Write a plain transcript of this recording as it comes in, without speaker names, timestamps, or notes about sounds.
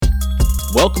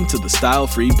Welcome to the Style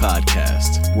Free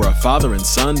Podcast, where a father and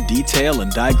son detail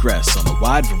and digress on a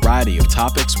wide variety of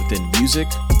topics within music,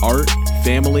 art,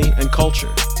 family, and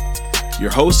culture. Your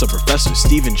hosts are Professor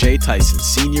Stephen J. Tyson,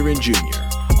 Sr. and Jr.,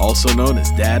 also known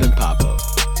as Dad and Papa.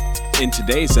 In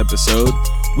today's episode,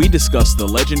 we discuss the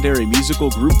legendary musical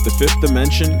group The Fifth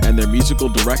Dimension and their musical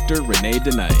director, Renee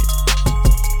DeKnight.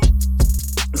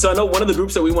 So I know one of the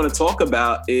groups that we want to talk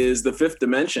about is The Fifth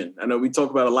Dimension. I know we talk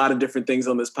about a lot of different things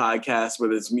on this podcast,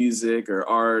 whether it's music or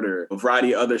art or a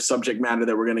variety of other subject matter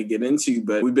that we're going to get into,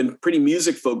 but we've been pretty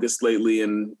music focused lately.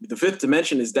 And The Fifth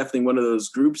Dimension is definitely one of those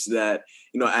groups that,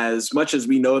 you know, as much as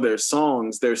we know their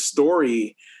songs, their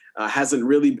story hasn't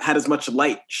really had as much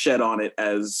light shed on it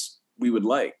as we would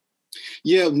like.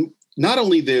 Yeah, not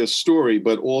only their story,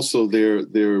 but also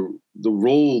the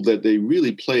role that they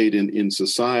really played in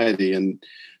society. And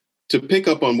to pick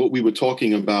up on what we were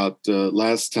talking about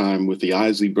last time with the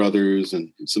Isley Brothers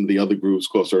and some of the other groups,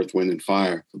 of course, Earth, Wind, and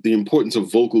Fire, the importance of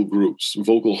vocal groups,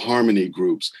 vocal harmony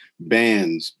groups,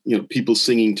 bands, you know, people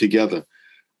singing together.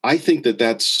 I think that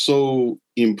that's so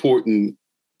important,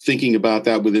 thinking about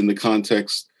that within the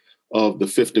context of the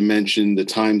Fifth Dimension, the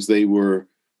times they were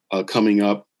coming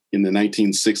up in the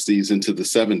 1960s into the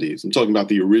 70s. I'm talking about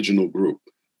the original group.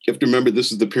 You have to remember,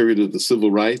 this is the period of the civil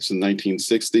rights in the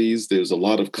 1960s. There's a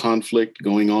lot of conflict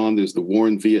going on. There's the war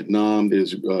in Vietnam.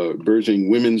 There's burgeoning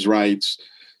women's rights.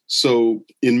 So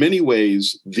in many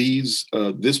ways, this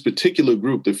particular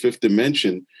group, the Fifth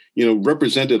Dimension, you know,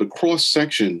 represented a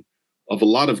cross-section of a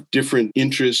lot of different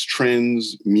interests,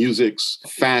 trends, musics,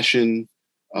 fashion,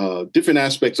 different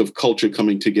aspects of culture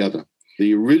coming together.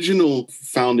 The original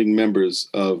founding members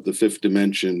of the Fifth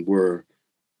Dimension were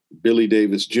Billy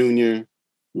Davis Jr.,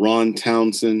 Ron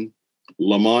Townsend,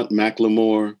 Lamont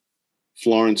McLemore,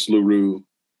 Florence LaRue,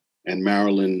 and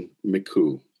Marilyn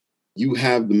McCoo. You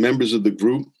have the members of the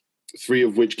group, three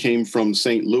of which came from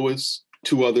St. Louis,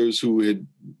 two others who had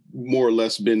more or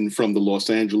less been from the Los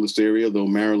Angeles area, though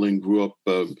Marilyn grew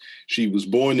up, she was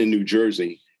born in New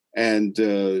Jersey, and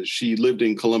she lived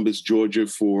in Columbus, Georgia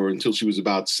until she was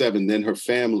about 7. Then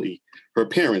her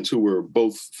parents, who were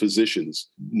both physicians,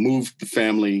 moved the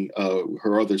family,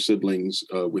 her other siblings,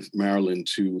 with Marilyn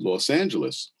to Los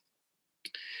Angeles.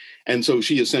 And so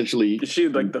she essentially... Is she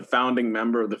like the founding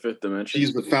member of the Fifth Dimension?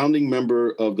 She's the founding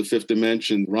member of the Fifth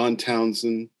Dimension. Ron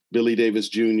Townsend, Billy Davis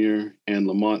Jr., and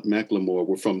Lamont McLemore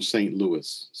were from St.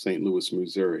 Louis,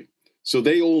 Missouri. So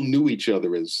they all knew each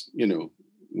other as, you know,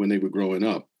 when they were growing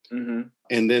up. Mm-hmm.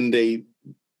 And then they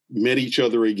met each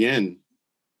other again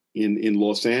in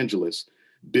Los Angeles.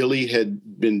 Billy had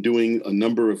been doing a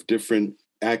number of different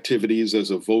activities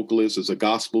as a vocalist, as a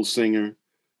gospel singer.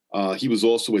 He was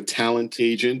also a talent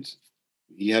agent.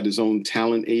 He had his own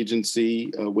talent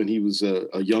agency when he was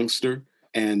a youngster.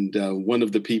 And one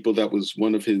of the people that was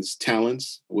one of his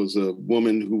talents was a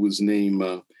woman who was named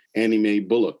Annie Mae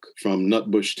Bullock from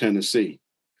Nutbush, Tennessee,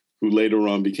 who later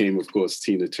on became, of course,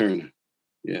 Tina Turner.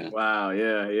 Yeah. Wow.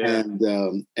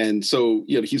 Yeah. And so,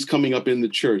 you know, he's coming up in the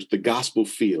church, the gospel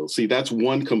field. See, that's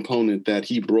one component that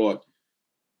he brought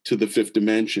to the Fifth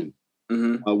Dimension.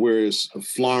 Mm-hmm. Whereas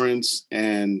Florence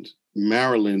and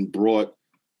Marilyn brought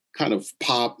kind of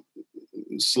pop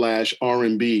 /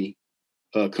 R&B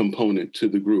component to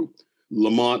the group.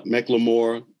 Lamont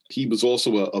McLemore, he was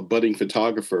also a budding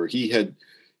photographer. He had,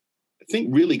 I think,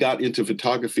 really got into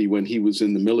photography when he was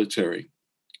in the military.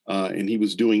 And he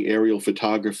was doing aerial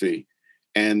photography.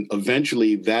 And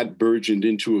eventually that burgeoned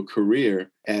into a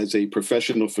career as a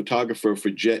professional photographer for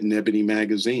Jet and Ebony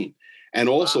magazine. And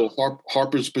also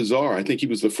Harper's Bazaar. I think he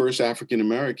was the first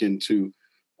African-American to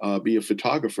be a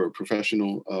photographer,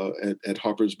 professional at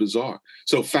Harper's Bazaar.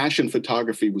 So fashion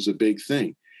photography was a big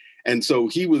thing. And so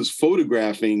he was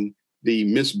photographing the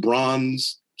Miss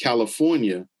Bronze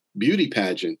California beauty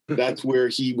pageant. That's where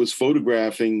he was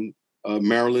photographing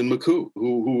Marilyn McCoo,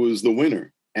 who was the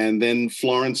winner. And then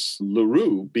Florence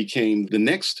LaRue became the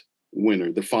next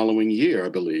winner the following year, I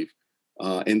believe.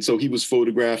 And so he was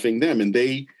photographing them, and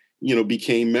they, you know,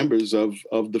 became members of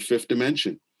the Fifth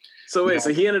Dimension. So wait,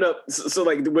 so he ended up, so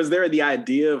like, was there the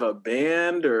idea of a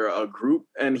band or a group,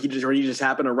 and he just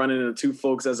happened to run into two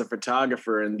folks as a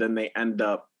photographer, and then they end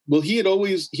up? Well, he had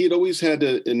always had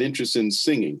an interest in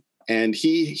singing, and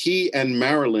he and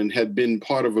Marilyn had been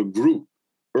part of a group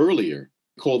earlier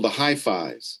called the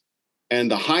Hi-Fis.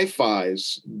 And the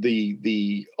Hi-Fis,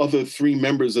 the other 3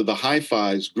 members of the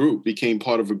Hi-Fis group became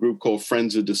part of a group called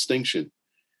Friends of Distinction,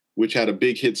 which had a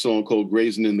big hit song called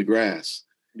Grazing in the Grass.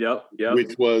 Yep.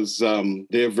 Which was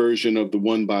their version of the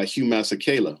one by Hugh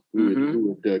Masekela,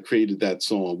 who had created that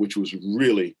song, which was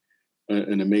really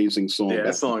an amazing song. Yeah,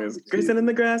 that song is Grayson in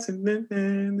the Grass.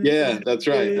 Yeah, that's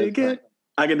right. That's right.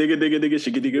 I can dig it, she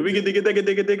can dig it, we can dig it.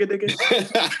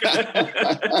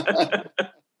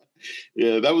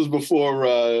 Yeah, that was before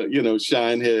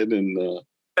Shinehead and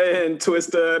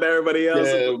Twista and everybody else.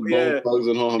 Yeah, Bugs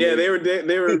and Harmony. Yeah, they were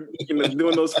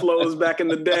doing those flows back in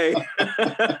the day,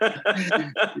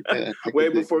 way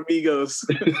before Migos.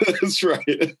 That's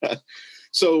right.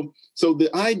 So the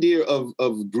idea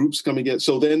of groups coming together.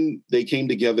 So then they came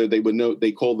together.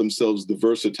 They called themselves the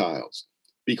Versatiles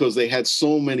because they had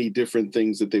so many different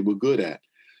things that they were good at.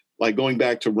 Like going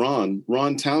back to Ron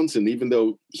Townsend, even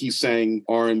though he sang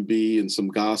R&B and some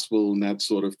gospel and that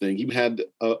sort of thing, he had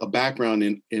a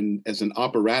background in as an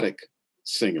operatic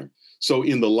singer. So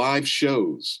in the live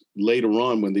shows later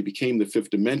on, when they became the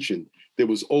Fifth Dimension, there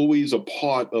was always a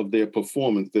part of their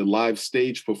performance, their live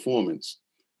stage performance,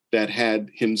 that had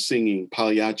him singing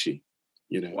Pagliacci.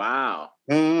 Wow.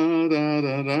 Da, da,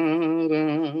 da, da,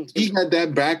 da. He had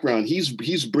that background. He's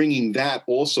bringing that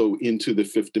also into the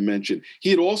Fifth Dimension. He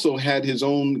had also had his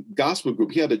own gospel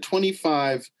group. He had a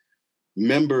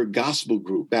 25-member gospel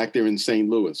group back there in St.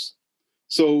 Louis.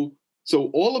 So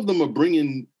all of them are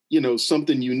bringing,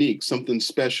 something unique, something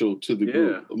special to the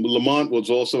group. Lamont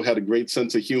had a great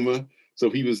sense of humor. So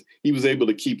he was able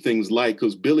to keep things light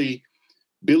because Billy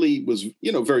was,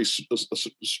 very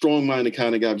strong-minded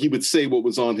kind of guy. He would say what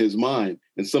was on his mind,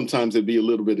 and sometimes there'd be a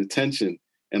little bit of tension.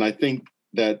 And I think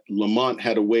that Lamont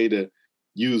had a way to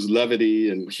use levity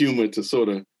and humor to sort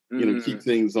of, keep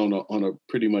things on a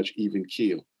pretty much even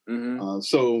keel. Mm-hmm.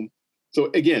 So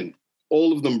again,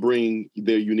 all of them bring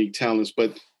their unique talents,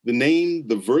 but the name,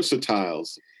 the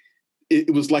Versatiles,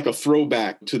 it was like a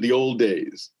throwback to the old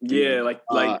days. Yeah, like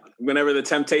whenever the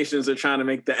Temptations are trying to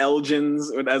make the Elgins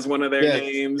as one of their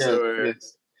names.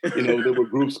 Yes. There were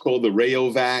groups called the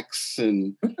Rayovacs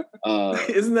and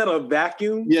isn't that a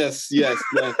vacuum? Yes. They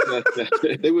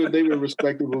were a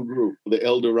respectable group. The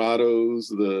Eldorados,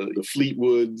 the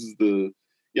Fleetwoods, they're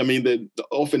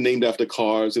often named after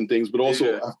cars and things, but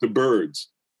also after birds,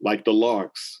 like the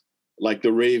Larks, like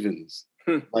the Ravens.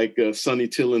 Like Sonny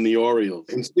Till and the Orioles.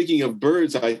 And speaking of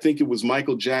birds, I think it was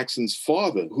Michael Jackson's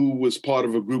father who was part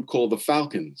of a group called the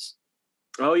Falcons.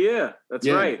 Oh, yeah, that's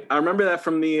right. I remember that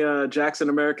from the Jackson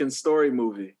American Story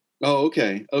movie. Oh,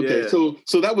 okay. Yeah. So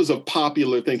that was a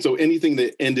popular thing. So anything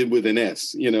that ended with an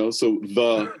S, so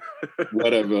the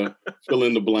whatever, fill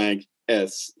in the blank,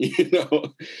 S,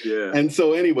 Yeah. And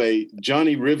so anyway,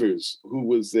 Johnny Rivers, who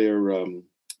was their, I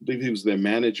believe he was their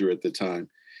manager at the time,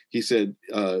 he said,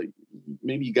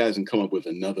 maybe you guys can come up with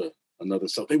another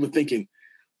song. They were thinking,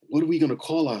 what are we going to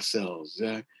call ourselves?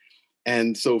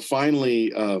 And so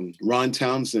finally, Ron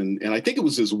Townsend, and I think it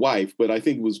was his wife, but I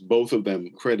think it was both of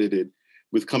them credited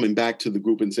with coming back to the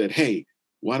group and said, hey,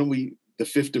 why don't we, the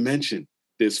Fifth Dimension?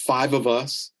 There's 5 of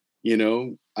us,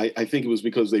 I think it was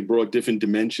because they brought different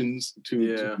dimensions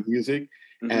to music.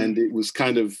 Mm-hmm. And it was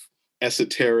kind of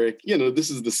esoteric, this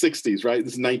is the 60s, right?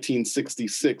 This is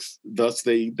 1966. Thus,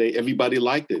 everybody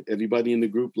liked it. Everybody in the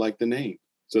group liked the name.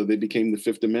 So they became the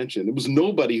Fifth Dimension. There was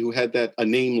nobody who had a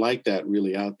name like that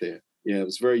really out there. Yeah, it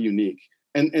was very unique.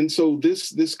 And so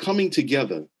this coming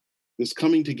together,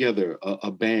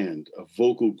 a band, a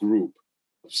vocal group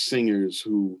of singers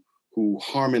who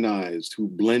harmonized, who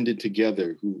blended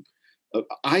together,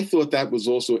 I thought that was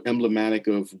also emblematic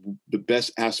of the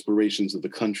best aspirations of the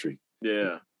country.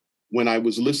 Yeah. When I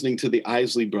was listening to the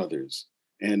Isley Brothers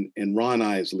and Ron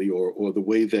Isley, or the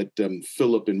way that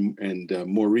Philip and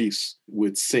Maurice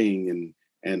would sing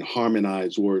and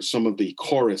harmonize, or some of the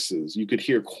choruses, you could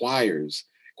hear choir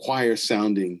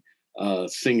sounding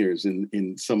singers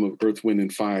in some of Earth, Wind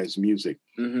and Fire's music.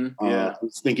 Mm-hmm. Yeah. I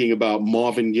was thinking about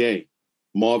Marvin Gaye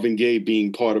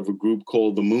being part of a group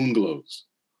called the Moonglows,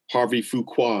 Harvey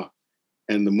Fuqua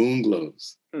and the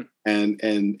Moonglows.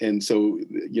 And so,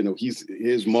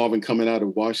 here's Marvin coming out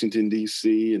of Washington,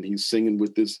 D.C., and he's singing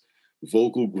with this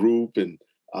vocal group. And,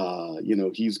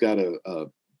 he's got a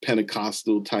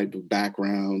Pentecostal type of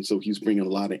background. So he's bringing a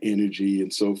lot of energy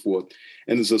and so forth.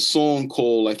 And there's a song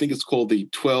I think it's called the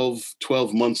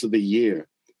 12 Months of the Year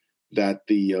that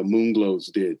the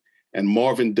Moonglows did. And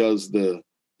Marvin does the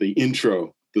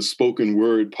intro, the spoken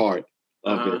word part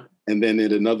of it. And then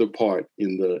in another part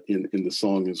in the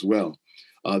song as well.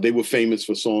 They were famous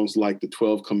for songs like the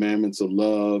 12 Commandments of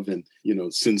Love and,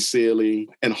 Sincerely.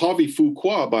 And Harvey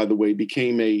Fuqua, by the way,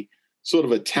 became a sort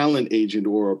of a talent agent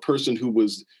or a person who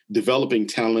was developing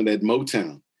talent at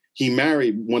Motown. He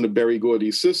married one of Berry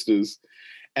Gordy's sisters,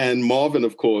 and Marvin,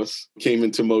 of course, came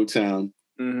into Motown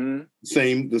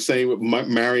Mm-hmm. The same with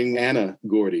marrying Anna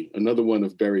Gordy, another one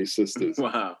of Berry's sisters.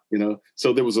 Wow.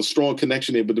 So there was a strong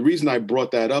connection there. But the reason I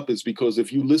brought that up is because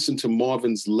if you listen to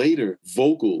Marvin's later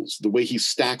vocals, the way he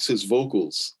stacks his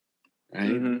vocals,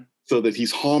 right? Mm-hmm. So that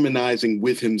he's harmonizing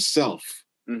with himself.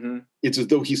 Mm-hmm. It's as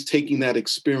though he's taking that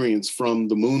experience from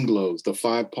the Moonglows, the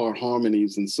 5-part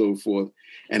harmonies and so forth,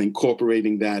 and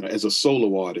incorporating that as a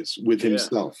solo artist with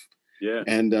himself. Yeah.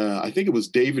 And I think it was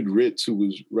David Ritz, who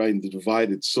was writing The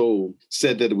Divided Soul,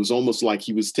 said that it was almost like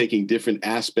he was taking different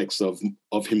aspects of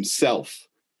himself,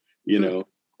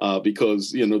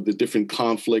 because, the different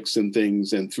conflicts and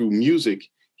things. And through music,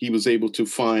 he was able to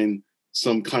find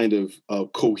some kind of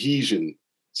cohesion,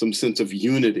 some sense of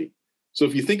unity. So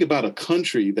if you think about a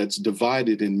country that's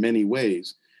divided in many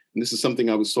ways, and this is something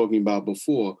I was talking about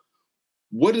before,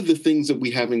 what are the things that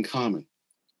we have in common?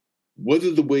 What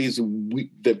are the ways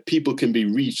that people can be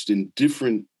reached in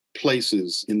different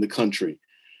places in the country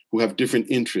who have different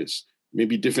interests,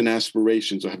 maybe different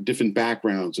aspirations, or have different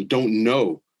backgrounds, or don't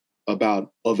know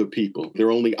about other people?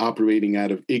 They're only operating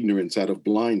out of ignorance, out of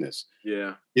blindness.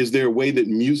 Yeah. Is there a way that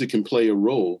music can play a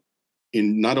role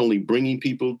in not only bringing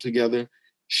people together,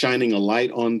 shining a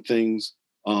light on things,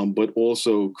 but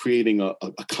also creating a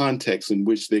context in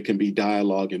which there can be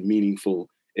dialogue and meaningful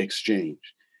exchange?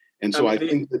 And so I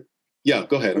think that, yeah,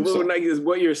 go ahead. I'm sorry.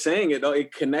 What you're saying,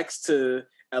 it connects to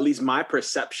at least my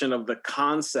perception of the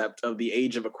concept of the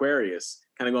Age of Aquarius,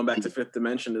 kind of going back to Fifth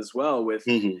Dimension as well with,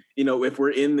 if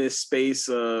we're in this space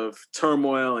of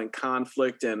turmoil and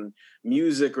conflict, and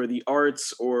music or the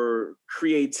arts or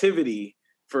creativity,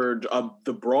 for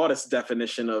the broadest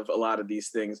definition of a lot of these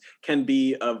things, can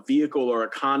be a vehicle or a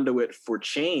conduit for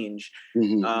change.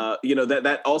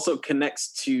 That also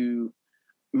connects to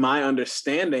my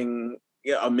understanding,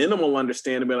 a minimal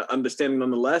understanding, but understanding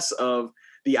nonetheless, of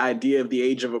the idea of the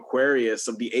Age of Aquarius,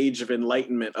 of the Age of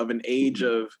Enlightenment, of an age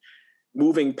of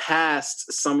moving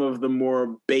past some of the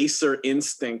more baser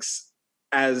instincts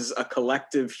as a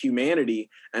collective humanity,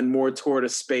 and more toward a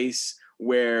space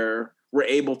where we're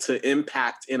able to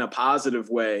impact in a positive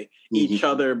way each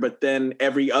other, but then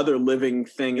every other living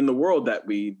thing in the world that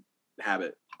we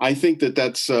habit. I think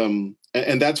that's and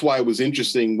that's why it was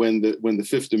interesting when the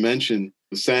Fifth Dimension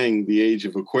sang The Age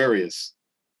of Aquarius.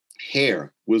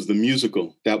 Hair was the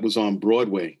musical that was on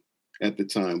Broadway at the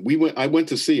time. I went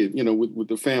to see it, with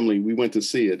the family. We went to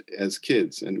see it as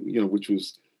kids, and which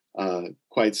was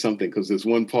quite something, because there's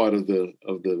one part of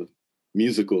the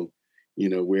musical,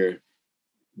 where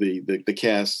the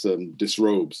cast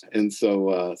disrobes, and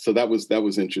so that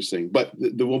was interesting. But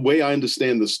the way I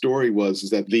understand the story is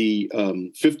that the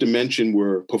Fifth Dimension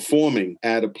were performing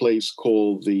at a place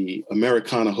called the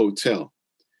Americana Hotel,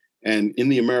 and in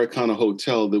the Americana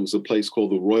Hotel there was a place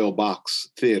called the Royal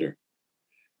Box Theater.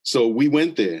 So we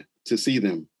went there to see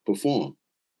them perform,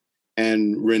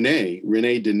 and René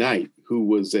DeKnight, who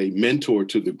was a mentor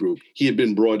to the group, he had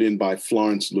been brought in by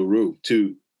Florence LaRue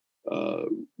to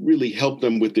really help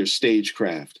them with their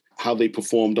stagecraft, how they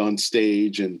performed on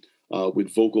stage, and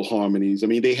with vocal harmonies. I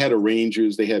mean, they had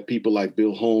arrangers. They had people like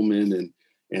Bill Holman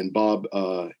and Bob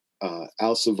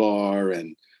Alcivar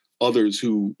and others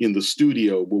who in the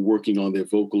studio were working on their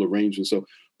vocal arrangements.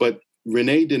 But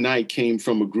René DeKnight came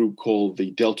from a group called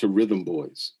the Delta Rhythm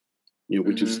Boys,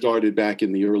 which had started back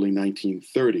in the early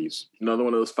 1930s. Another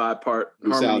one of those 5-part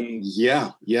harmonies.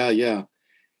 Yeah.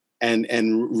 And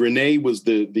René was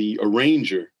the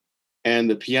arranger and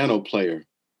the piano player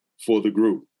for the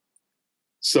group.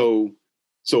 So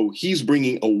he's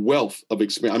bringing a wealth of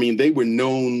experience. I mean, they were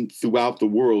known throughout the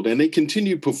world, and they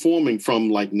continued performing from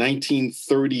like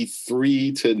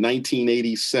 1933 to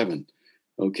 1987.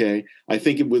 Okay. I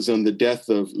think it was on the death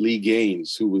of Lee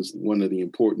Gaines, who was one of the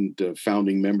important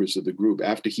founding members of the group.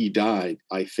 After he died,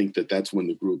 I think that's when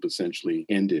the group essentially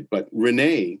ended. But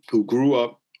René, who grew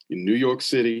up in New York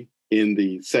City, in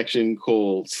the section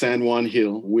called San Juan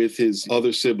Hill, with his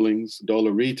other siblings,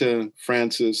 Dolorita,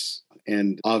 Francis,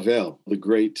 and Avel, the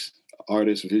great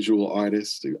artist, visual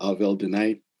artist, Avel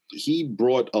DeKnight. He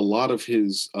brought a lot of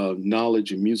his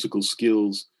knowledge and musical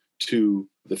skills to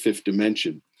the Fifth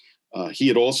Dimension. He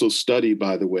had also studied,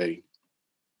 by the way,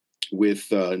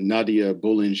 with Nadia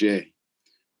Boulanger,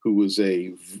 who was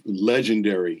a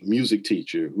legendary music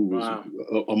teacher, who was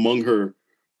among her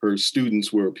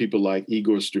students were people like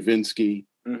Igor Stravinsky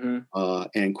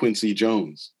and Quincy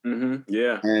Jones.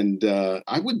 Yeah. And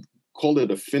I would call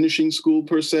it a finishing school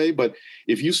per se, but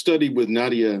if you studied with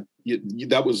Nadia,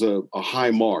 that was a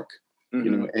high mark,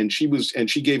 and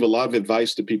she gave a lot of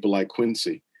advice to people like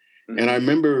Quincy. And I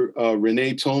remember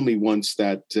René told me once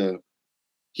that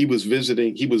he was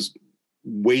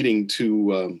waiting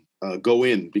to go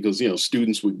in because,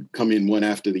 students would come in one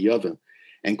after the other.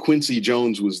 And Quincy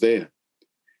Jones was there.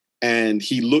 And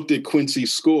he looked at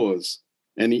Quincy's scores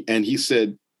and he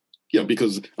said,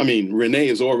 because, Renee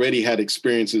has already had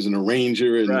experience as an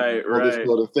arranger and all this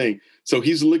sort of thing. So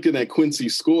he's looking at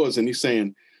Quincy's scores and he's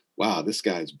saying, wow, this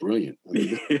guy's brilliant.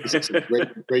 This is some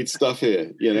great stuff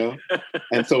here,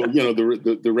 And so,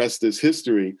 the rest is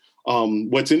history.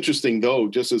 What's interesting, though,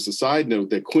 just as a side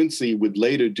note, that Quincy would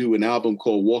later do an album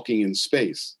called Walking in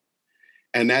Space.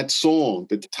 And that song,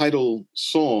 the title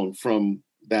song from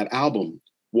that album,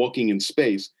 Walking in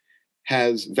Space,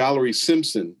 has Valerie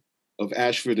Simpson of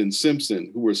Ashford and Simpson,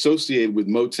 who were associated with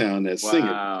Motown as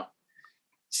singer,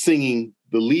 singing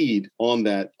the lead on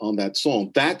that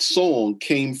song. That song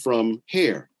came from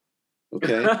Hair.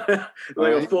 Okay.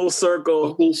 A full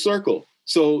circle. A full circle.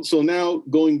 So now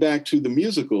going back to the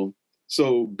musical,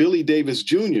 so Billy Davis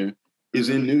Jr. is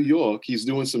in New York. He's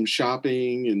doing some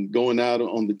shopping and going out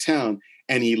on the town,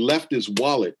 and he left his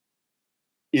wallet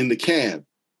in the cab.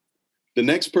 The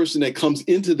next person that comes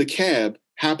into the cab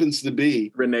happens to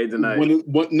be Renee DeKnight.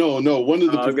 One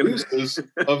of the producers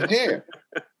of Hair.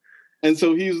 And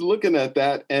so he's looking at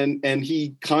that and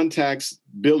he contacts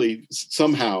Billy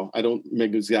somehow. I don't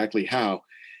remember exactly how.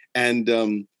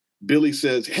 And Billy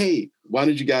says, hey, why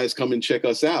don't you guys come and check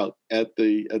us out at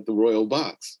the Royal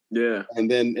Box? Yeah.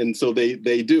 And so they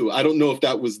do. I don't know if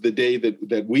that was the day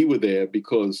that we were there,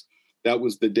 because that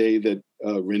was the day that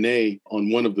Renee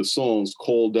on one of the songs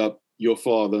called up your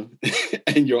father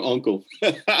and your uncle.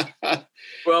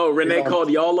 Well, Renee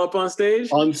called y'all up on stage?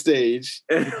 On stage.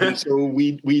 And so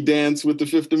we danced with the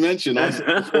Fifth Dimension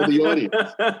for the audience.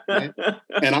 Right?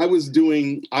 And I was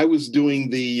doing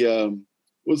the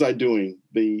what was I doing?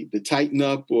 The Tighten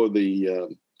Up or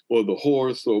the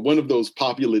Horse, or one of those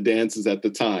popular dances at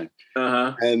the time.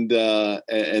 Uh-huh.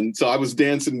 And so I was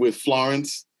dancing with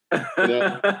Florence. We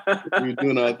were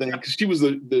doing our thing because she was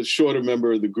the shorter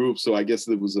member of the group, so I guess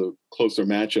there was a closer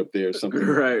matchup there or something.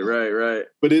 Right.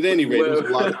 But at any rate, it was a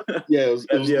lot. It was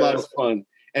a lot of fun.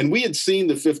 And we had seen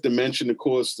the Fifth Dimension, of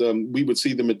course. We would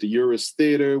see them at the Uris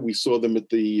Theater. We saw them at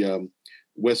the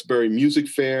Westbury Music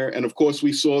Fair, and of course,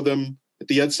 we saw them at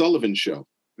the Ed Sullivan Show.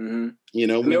 Mm-hmm.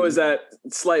 And there was that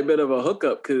slight bit of a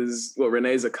hookup because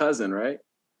Renee's a cousin, right?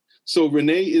 So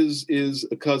Renee is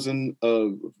a cousin,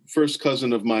 first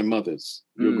cousin of my mother's,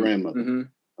 your grandmother.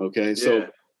 Mm-hmm. Okay, so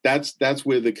that's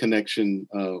where the connection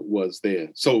was there.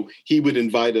 So he would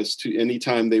invite us to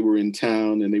anytime they were in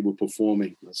town and they were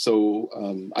performing. So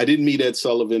I didn't meet Ed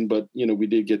Sullivan, but we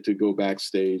did get to go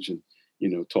backstage and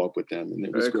talk with them, and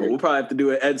it was great. Cool. We'll probably have to do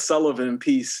an Ed Sullivan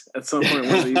piece at some point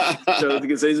one of these shows,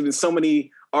 because there's been so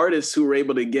many artists who were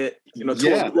able to get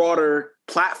to a broader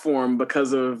platform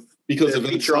because of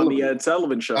feature on the Ed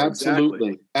Sullivan Show.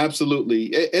 Absolutely.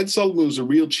 Ed Sullivan was a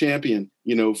real champion,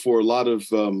 for a lot of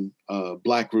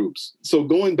Black groups. So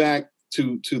going back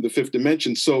to the Fifth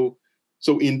Dimension, so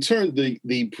in turn,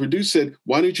 the producer said,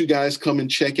 "Why don't you guys come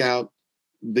and check out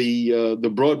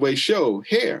the Broadway show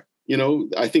Hair?"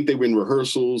 I think they were in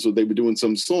rehearsals or they were doing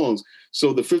some songs.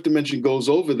 So the Fifth Dimension goes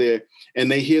over there and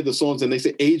they hear the songs and they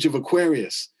say, "Age of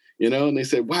Aquarius." And they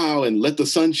said, "Wow," and "Let the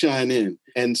Sunshine In."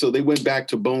 And so they went back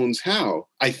to Bones Howe.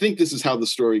 I think this is how the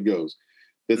story goes,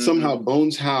 that somehow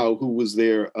Bones Howe, who was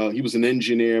there, he was an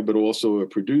engineer, but also a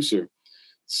producer,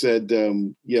 said,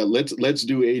 let's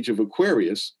do Age of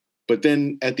Aquarius. But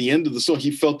then at the end of the song,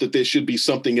 he felt that there should be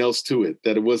something else to it,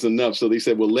 that it wasn't enough. So they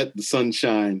said, well, let the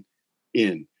sunshine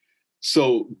in.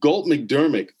 So Galt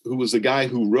McDermott, who was the guy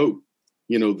who wrote,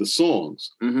 the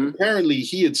songs, apparently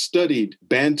he had studied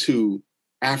Bantu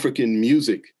African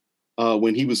music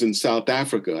when he was in South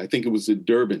Africa. I think it was in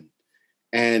Durban.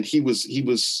 And he was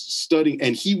studying,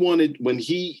 and he wanted, when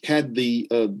he had the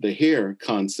Hair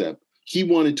concept, he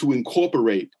wanted to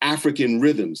incorporate African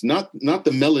rhythms, not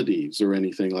the melodies or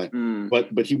anything like,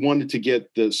 but he wanted to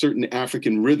get the certain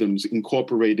African rhythms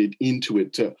incorporated into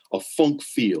it, to a funk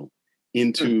feel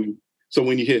into. So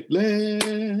when you hear, he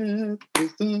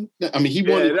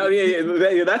wanted.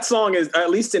 That song is, at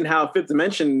least in how Fifth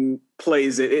Dimension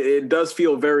plays it, it does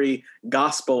feel very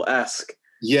gospel-esque.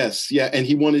 Yes, yeah, and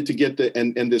he wanted to get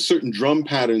and there's certain drum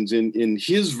patterns in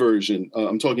his version.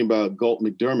 I'm talking about Galt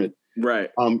McDermott, right?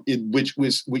 Which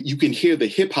you can hear the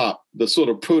hip hop, the sort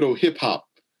of proto hip hop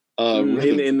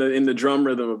in the drum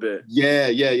rhythm a bit.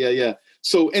 Yeah.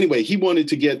 So anyway, he wanted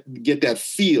to get that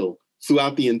feel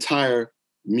throughout the entire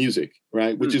music,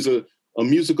 right? Which is a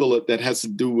musical that has to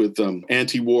do with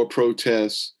anti-war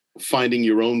protests, finding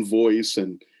your own voice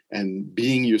and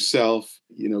being yourself.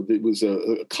 There was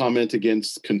a comment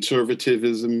against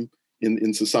conservatism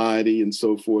in society and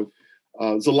so forth.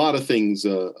 There's a lot of things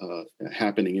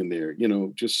happening in there,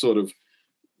 just sort of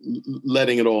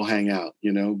letting it all hang out,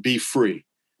 be free.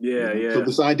 Yeah, yeah. So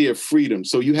this idea of freedom.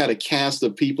 So you had a cast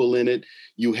of people in it.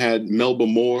 You had Melba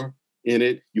Moore in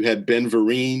it. You had Ben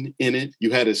Vereen in it.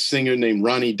 You had a singer named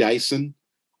Ronnie Dyson.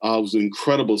 Was an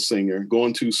incredible singer,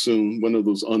 Gone Too Soon, one of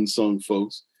those unsung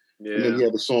folks. Yeah. And then he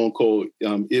had a song called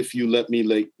If You Let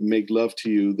Me Make Love to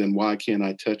You, Then Why Can't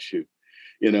I Touch You?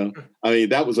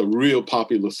 That was a real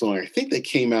popular song. I think they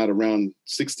came out around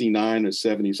 69 or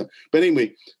 70. But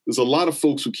anyway, there's a lot of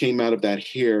folks who came out of that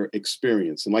hair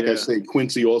experience. And like I say,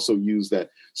 Quincy also used that.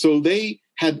 So they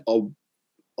had a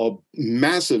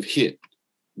massive hit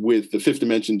with the Fifth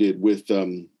Dimension did with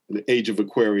The Age of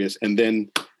Aquarius, and then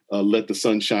Let the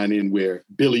Sun Shine In, where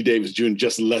Billy Davis Jr.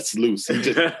 just lets loose. He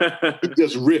just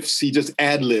riffs. He just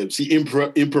ad-libs. He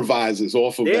improvises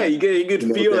off of that. Yeah, you could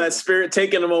feel that spirit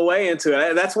taking him away into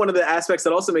it. That's one of the aspects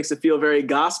that also makes it feel very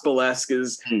gospel-esque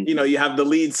is, you have the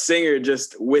lead singer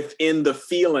just within the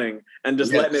feeling and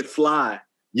just letting it fly.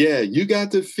 Yeah, you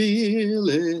got to feel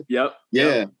it. Yep.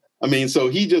 Yeah. Yep. So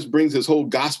he just brings this whole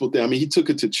gospel thing. He took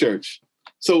it to church.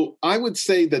 So I would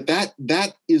say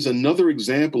that is another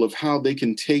example of how they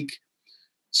can take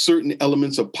certain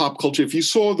elements of pop culture. If you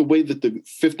saw the way that the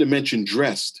Fifth Dimension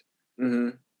dressed,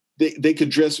 they could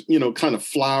dress, kind of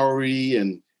flowery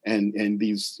and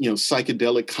these,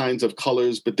 psychedelic kinds of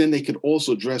colors, but then they could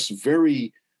also dress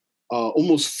very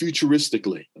almost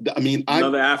futuristically.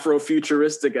 Another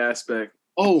Afro-futuristic aspect.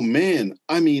 Oh man.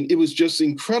 It was just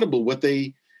incredible what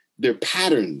their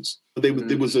patterns.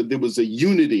 There was a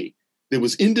unity. There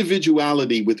was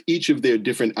individuality with each of their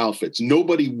different outfits.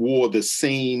 Nobody wore the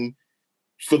same,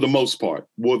 for the most part,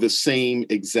 wore the same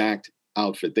exact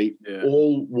outfit. They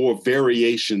all wore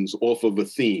variations off of a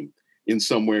theme in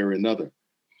some way or another.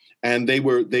 And they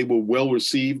were well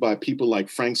received by people like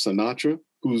Frank Sinatra,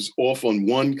 who's off on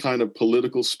one kind of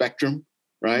political spectrum,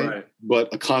 right?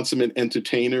 But a consummate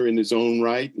entertainer in his own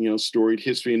right, storied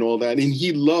history and all that. And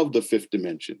he loved the Fifth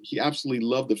Dimension. He absolutely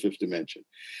loved the Fifth Dimension.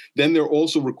 Then they're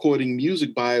also recording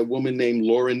music by a woman named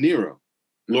Laura Nyro.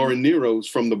 Laura Nyro's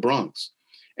from the Bronx.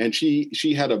 And she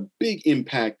had a big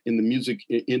impact in the music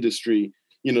industry,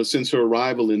 since her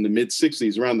arrival in the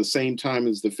mid-'60s, around the same time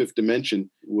as the Fifth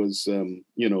Dimension was,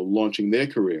 launching their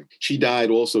career. She died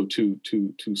also too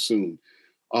soon.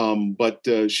 But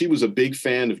she was a big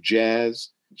fan of jazz.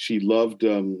 She loved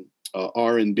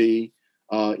R&B.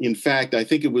 In fact, I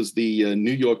think it was the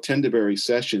New York Tenderberry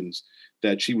sessions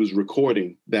that she was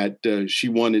recording that she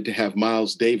wanted to have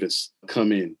Miles Davis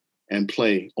come in and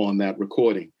play on that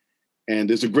recording. And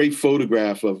there's a great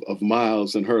photograph of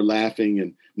Miles and her laughing,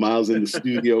 and Miles in the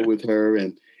studio with her.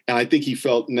 And I think he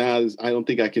felt, I don't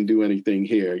think I can do anything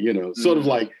here, sort of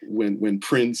like when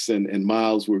Prince and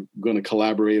Miles were going to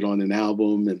collaborate on an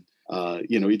album, and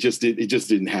it just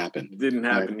didn't happen. It didn't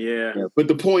happen, right? Yeah. But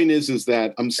the point is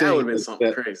that I'm saying that would have been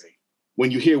something crazy. When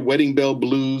you hear Wedding Bell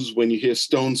Blues, when you hear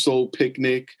Stone Soul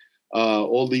Picnic,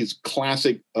 all these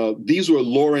classic, these were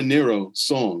Laura Nyro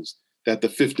songs that the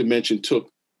Fifth Dimension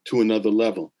took to another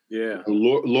level. Yeah.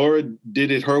 Laura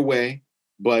did it her way,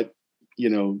 but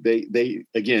they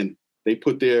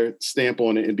put their stamp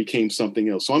on it and became something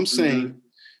else. So I'm saying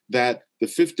that the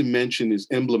Fifth Dimension is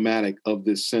emblematic of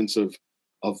this sense of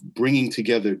bringing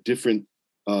together different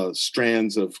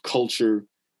strands of culture,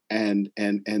 and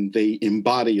they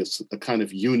embody a kind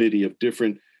of unity of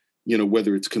different,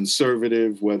 whether it's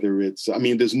conservative, whether it's,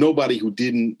 there's nobody who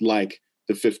didn't like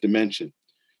the Fifth Dimension.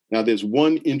 Now, there's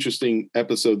one interesting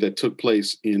episode that took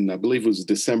place in, I believe it was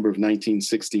December of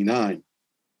 1969.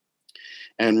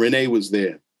 And Renee was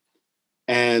there.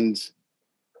 And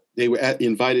they were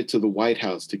invited to the White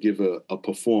House to give a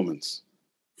performance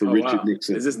for Richard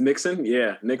Nixon. Is this Nixon?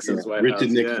 Yeah, Nixon's White Richard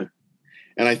House. Nixon. Yeah.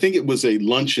 And I think it was a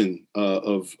luncheon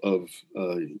of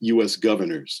U.S.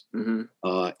 governors.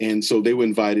 And so they were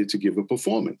invited to give a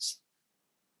performance.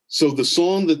 So the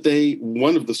song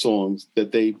one of the songs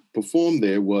that they performed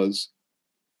there was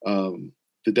the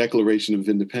Declaration of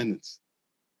Independence.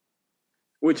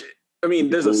 Which,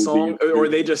 there's a song, or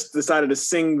they just decided to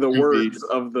sing the words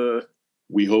of the...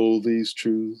 We hold these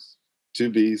truths to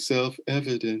be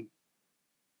self-evident,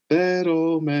 that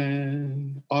all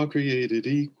men are created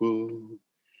equal,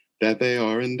 that they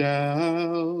are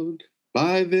endowed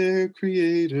by their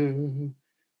Creator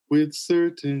with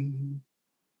certain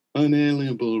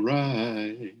unalienable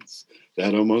rights,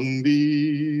 that among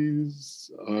these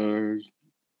are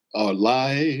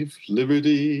life,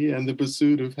 liberty, and the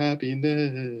pursuit of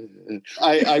happiness.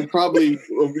 I probably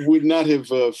would not have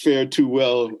fared too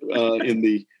well in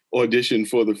the audition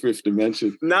for the fifth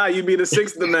dimension. Nah, you'd be the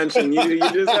sixth dimension. You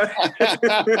just.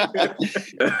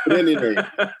 But anyway,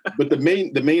 but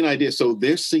the main idea. So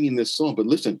they're singing this song, but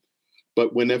listen.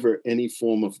 But whenever any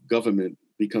form of government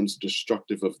becomes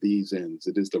destructive of these ends,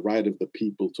 it is the right of the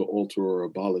people to alter or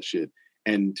abolish it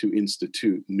and to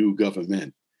institute new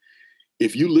government.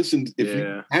 If you listen,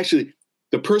 you actually,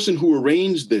 the person who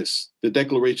arranged this, the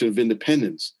Declaration of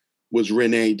Independence, was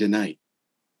René Desnoyers.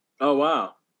 Oh,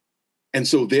 wow. And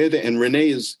so they're there, and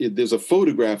there's a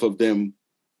photograph of them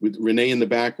with René in the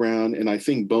background, and I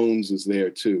think Bones is there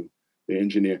too, the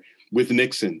engineer, with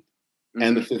Nixon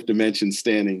and the Fifth Dimension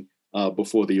standing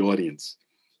before the audience.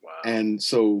 Wow. And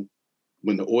so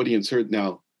when the audience heard,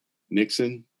 now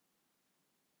Nixon,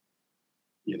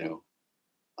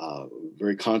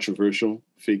 very controversial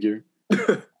figure,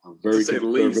 very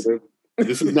conservative.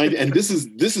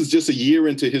 This is just a year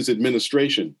into his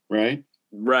administration, right?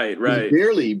 Right.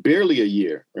 Barely a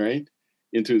year, right,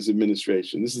 into his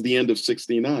administration. This is the end of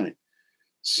 '69.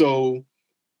 So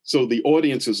the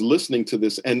audience is listening to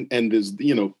this, and there's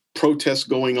protests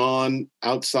going on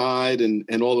outside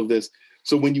and all of this.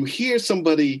 So when you hear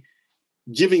somebody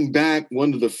giving back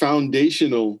one of the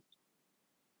foundational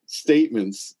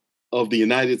statements of the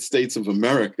United States of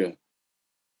America,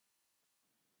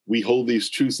 we hold these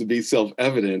truths to be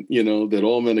self-evident, that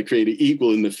all men are created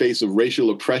equal in the face of racial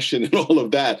oppression and all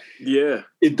of that. Yeah.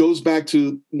 It goes back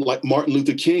to like Martin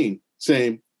Luther King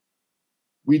saying,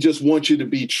 we just want you to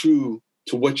be true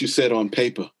to what you said on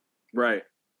paper. Right.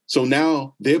 So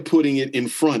now they're putting it in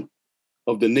front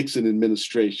of the Nixon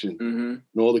administration and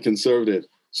all the conservatives.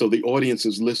 So the audience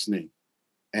is listening,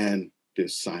 and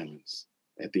there's silence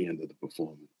at the end of the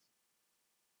performance.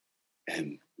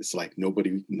 And it's like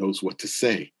nobody knows what to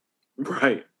say.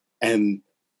 Right. And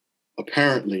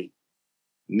apparently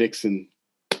Nixon,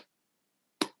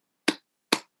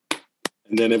 and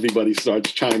then everybody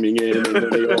starts chiming in, and then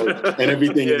and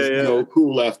everything is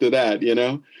cool after that,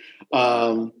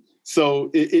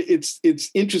 So it's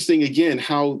interesting again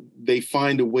how they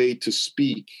find a way to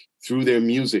speak through their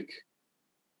music,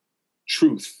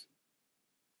 truth,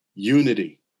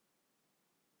 unity,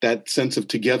 that sense of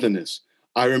togetherness.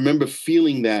 I remember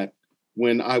feeling that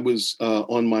when I was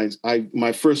on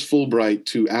my first Fulbright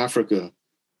to Africa,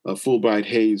 Fulbright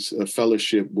Hayes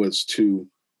fellowship was to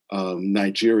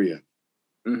Nigeria.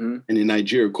 And in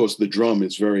Nigeria, of course, the drum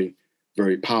is very,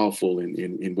 very powerful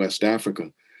in West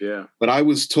Africa. Yeah. But I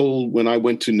was told when I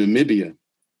went to Namibia,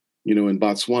 in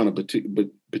Botswana, but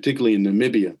particularly in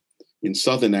Namibia, in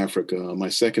Southern Africa, my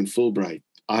second Fulbright,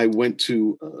 I went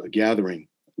to a gathering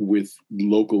with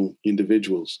local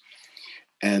individuals.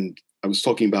 And I was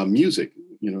talking about music,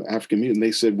 African music. And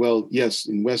they said, well, yes,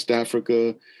 in West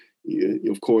Africa,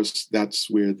 of course, that's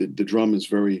where the drum is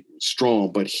very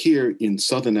strong. But here in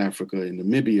Southern Africa, in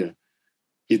Namibia,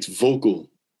 it's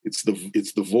vocal. It's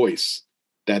the voice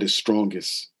that is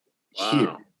strongest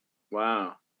here.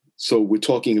 Wow. So we're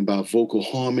talking about vocal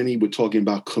harmony. We're talking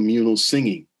about communal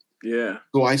singing. Yeah.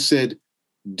 So I said,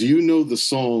 do you know the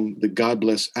song, the God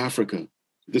Bless Africa?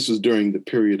 This was during the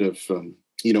period of,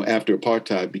 after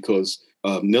apartheid, because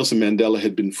Nelson Mandela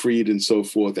had been freed and so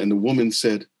forth. And the woman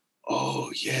said,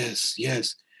 oh, yes.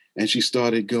 And she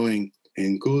started going,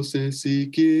 Nkose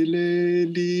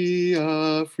Sikeleli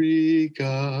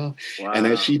Africa. Wow. And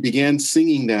as she began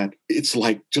singing that, it's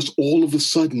like just all of a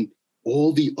sudden,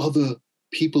 all the other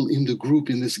people in the group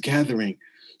in this gathering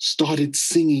started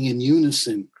singing in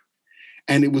unison.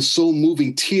 And it was so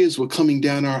moving. Tears were coming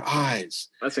down our eyes.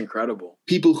 That's incredible.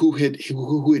 People who had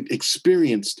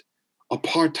experienced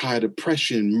apartheid,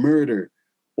 oppression, murder,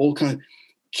 all kinds,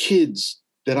 kids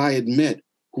that I had met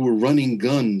who were running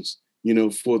guns,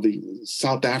 for the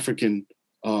South African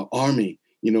army,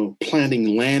 planting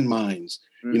landmines,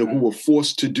 who were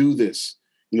forced to do this,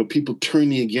 people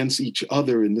turning against each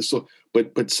other and this,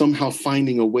 but somehow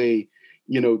finding a way,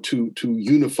 to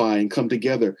unify and come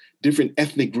together. Different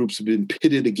ethnic groups have been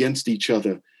pitted against each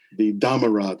other. The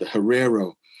Damara, the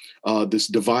Herero, this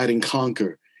divide and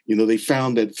conquer. They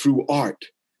found that through art,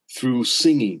 through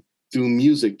singing, through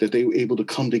music, that they were able to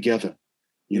come together,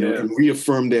 and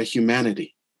reaffirm their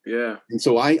humanity. Yeah. And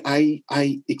so I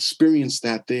experienced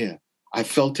that there. I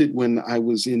felt it when I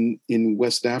was in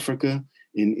West Africa,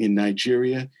 in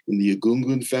Nigeria, in the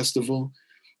Egungun Festival,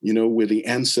 where the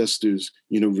ancestors,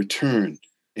 return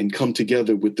and come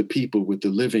together with the people, with the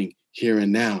living here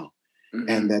and now.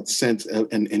 And that sense of,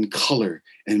 and color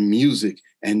and music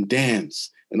and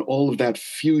dance and all of that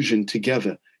fusion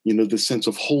together, the sense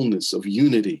of wholeness, of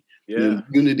unity,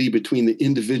 unity between the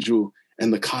individual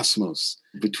and the cosmos,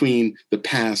 between the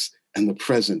past and the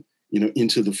present,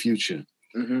 into the future.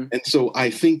 Mm-hmm. And so I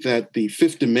think that the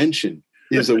fifth dimension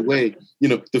is a way,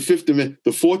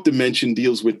 the fourth dimension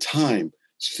deals with time.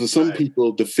 For some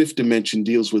people, the fifth dimension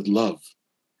deals with love,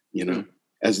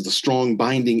 as the strong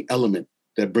binding element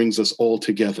that brings us all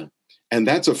together. And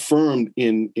that's affirmed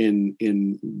in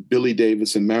Billy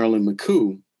Davis and Marilyn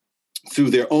McCoo through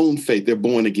their own faith. They're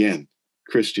born again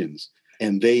Christians.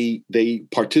 And they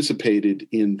participated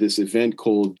in this event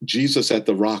called Jesus at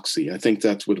the Roxy. I think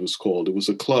that's what it was called. It was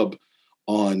a club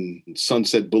on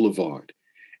Sunset Boulevard.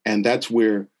 And that's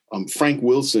where Frank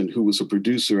Wilson, who was a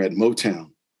producer at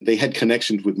Motown, they had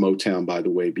connections with Motown, by the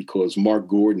way, because Mark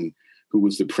Gordon, who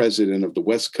was the president of the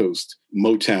West Coast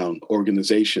Motown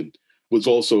organization,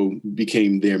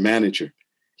 became their manager.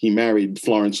 He married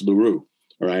Florence LaRue.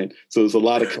 All right. So there's a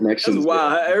lot of connections.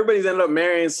 Wow. Everybody's ended up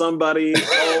marrying somebody.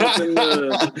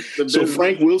 So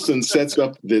Frank Wilson sets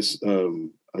up this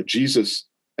Jesus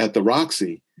at the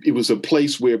Roxy. It was a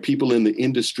place where people in the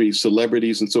industry,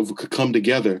 celebrities and so forth, could come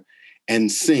together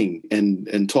and sing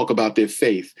and talk about their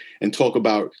faith and talk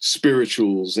about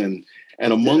spirituals. And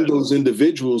among those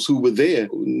individuals who were there,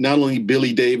 not only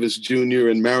Billy Davis Jr.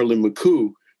 and Marilyn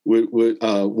McCoo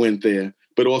went there,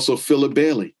 but also Philip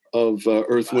Bailey of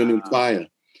Earth, Wind and Fire.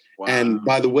 Wow. And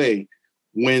by the way,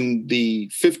 when the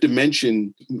Fifth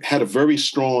Dimension had a very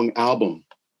strong album,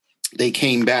 they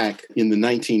came back in the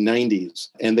 1990s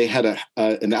and they had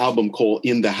an album called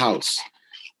In the House.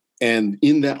 And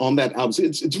on that album,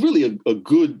 it's really a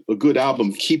good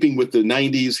album, keeping with the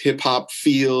 90s hip hop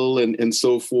feel and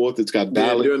so forth. It's got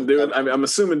ballads. I'm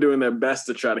assuming doing their best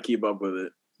to try to keep up with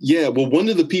it. Yeah, well, one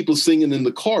of the people singing in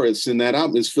the chorus in that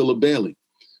album is Philip Bailey.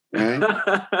 Right?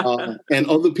 And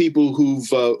other people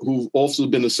who've also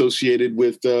been associated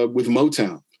with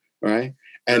Motown, right?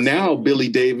 And now Billy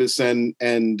Davis and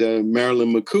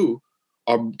Marilyn McCoo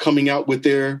are coming out with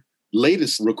their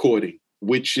latest recording,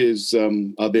 which is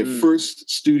their first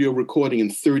studio recording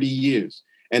in 30 years,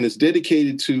 and it's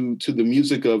dedicated to the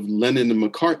music of Lennon and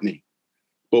McCartney.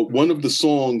 But one of the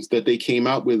songs that they came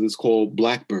out with is called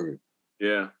Blackbird.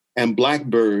 Yeah, and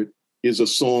Blackbird is a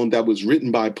song that was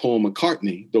written by Paul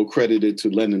McCartney, though credited to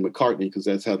Lennon McCartney, because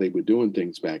that's how they were doing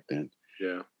things back then.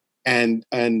 Yeah. And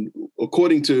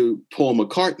according to Paul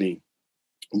McCartney,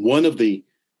 one of the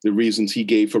reasons he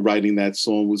gave for writing that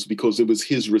song was because it was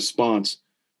his response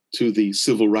to the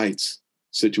civil rights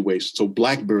situation. So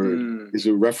Blackbird is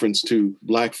a reference to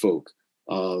Black folk.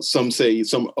 Some say,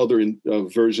 some other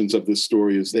versions of this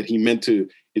story is that he meant it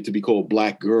to be called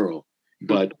Black Girl.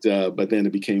 But then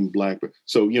it became Blackbird.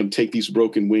 So, take these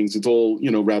broken wings. It's all,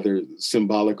 rather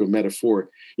symbolic or metaphoric.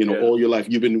 All your life,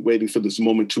 you've been waiting for this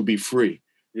moment to be free.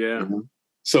 Yeah.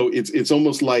 So it's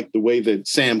almost like the way that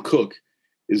Sam Cooke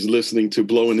is listening to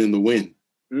Blowing in the Wind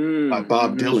by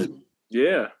Bob Dylan.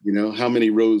 Yeah. How many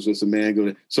roads does a man go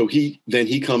to? So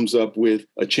he comes up with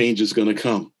A Change Is Gonna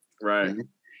Come. Right.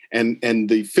 And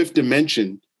the Fifth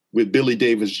Dimension with Billy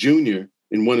Davis Jr.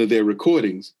 in one of their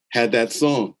recordings had that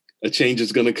song, A Change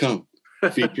Is Gonna Come,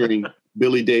 featuring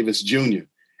Billy Davis Jr.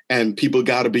 And People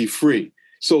Gotta Be Free.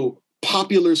 So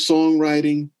popular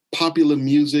songwriting, popular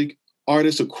music,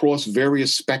 artists across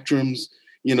various spectrums.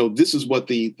 This is what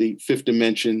the Fifth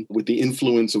Dimension, with the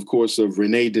influence, of course, of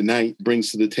Renee DeKnight,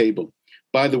 brings to the table.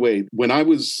 By the way, when I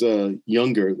was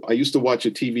younger, I used to watch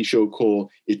a TV show called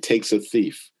It Takes a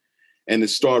Thief, and it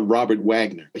starred Robert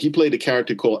Wagner. He played a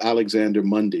character called Alexander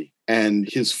Mundy, and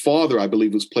his father, I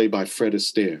believe, was played by Fred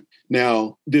Astaire.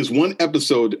 Now, there's one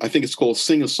episode, I think it's called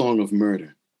Sing a Song of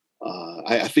Murder.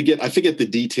 I forget the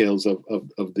details of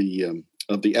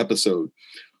the episode,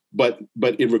 but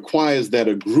it requires that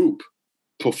a group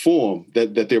perform,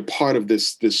 that they're part of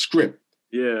this script.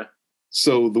 Yeah.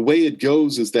 So the way it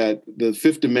goes is that the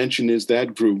Fifth Dimension is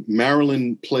that group.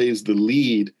 Marilyn plays the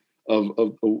lead of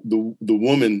the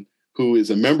woman who is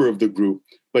a member of the group,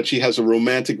 but she has a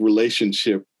romantic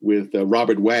relationship with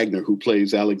Robert Wagner, who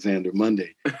plays Alexander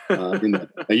Mundy. Now,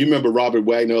 you remember Robert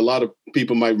Wagner. A lot of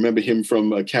people might remember him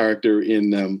from a character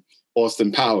in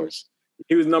Austin Powers.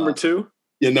 He was number two?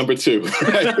 Yeah, number two.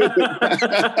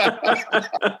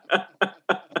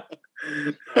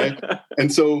 Right?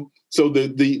 And so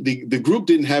the group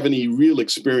didn't have any real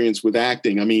experience with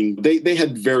acting. I mean, they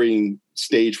had varying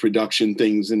stage production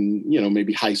things in,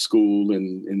 maybe high school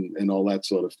and all that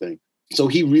sort of thing. So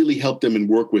he really helped them and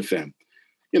worked with them.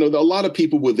 A lot of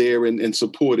people were there and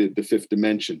supported the Fifth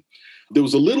Dimension. There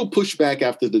was a little pushback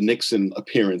after the Nixon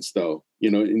appearance, though,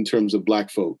 in terms of Black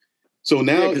folk. So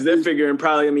now, because they're figuring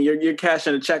probably, you're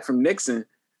cashing a check from Nixon.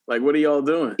 Like, what are y'all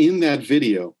doing? In that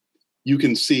video, you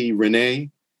can see Renee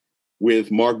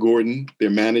with Mark Gordon, their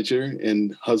manager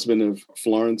and husband of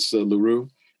Florence LaRue,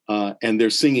 and they're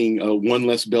singing One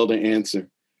Less Bell to Answer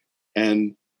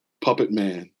and Puppet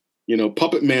Man.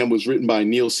 Puppet Man was written by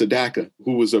Neil Sedaka,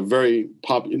 who was since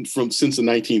the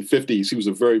 1950s. He was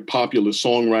a very popular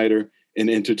songwriter and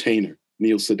entertainer,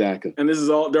 Neil Sedaka. And this is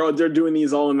all they're doing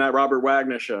these all in that Robert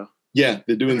Wagner show. Yeah,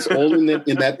 they're doing this all in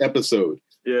that episode.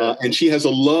 Yeah, and she has a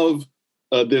love.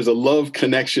 There's a love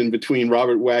connection between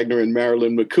Robert Wagner and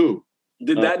Marilyn McCoo.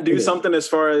 Did that do something as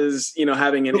far as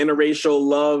having an interracial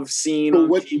love scene on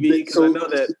TV? Because I know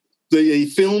that they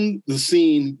filmed the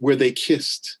scene where they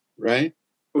kissed. Right?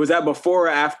 Was that before or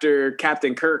after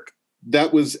Captain Kirk?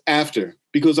 That was after,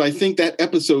 because I think that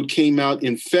episode came out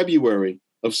in February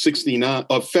of '69,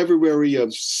 or February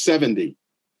of '70.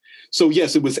 So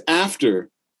yes, it was after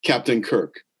Captain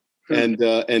Kirk and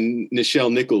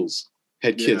Nichelle Nichols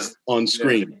had kissed on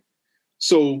screen.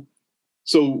 Yeah.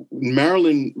 So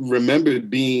Marilyn remembered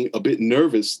being a bit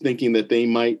nervous, thinking that they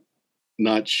might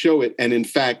not show it, and in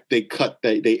fact, they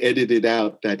edited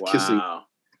out that kissing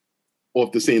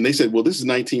off the scene. They said, well, this is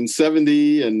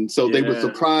 1970. And so they were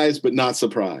surprised, but not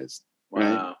surprised. Wow.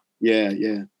 Right?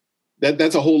 Yeah.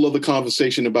 That's a whole other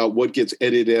conversation about what gets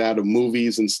edited out of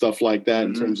movies and stuff like that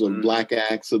in terms of black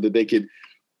acts, so that they could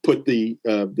put the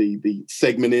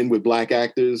segment in with black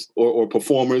actors or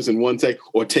performers in one take,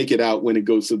 or take it out when it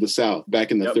goes to the South.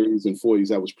 Back in the 30s and 40s,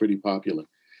 that was pretty popular.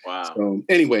 Wow. So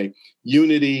anyway,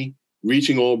 unity,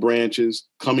 reaching all branches,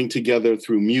 coming together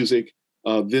through music.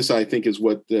 This, I think, is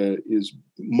what is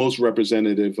most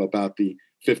representative about the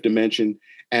Fifth Dimension,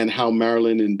 and how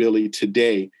Marilyn and Billy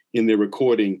today, in their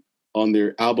recording, on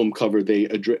their album cover, they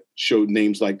showed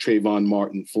names like Trayvon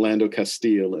Martin, Philando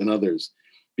Castile, and others,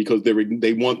 because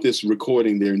they want this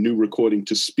recording, their new recording,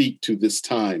 to speak to this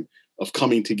time of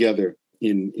coming together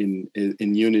in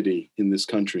unity in this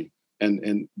country,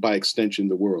 and by extension,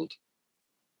 the world.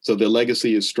 So their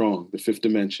legacy is strong, the Fifth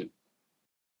Dimension.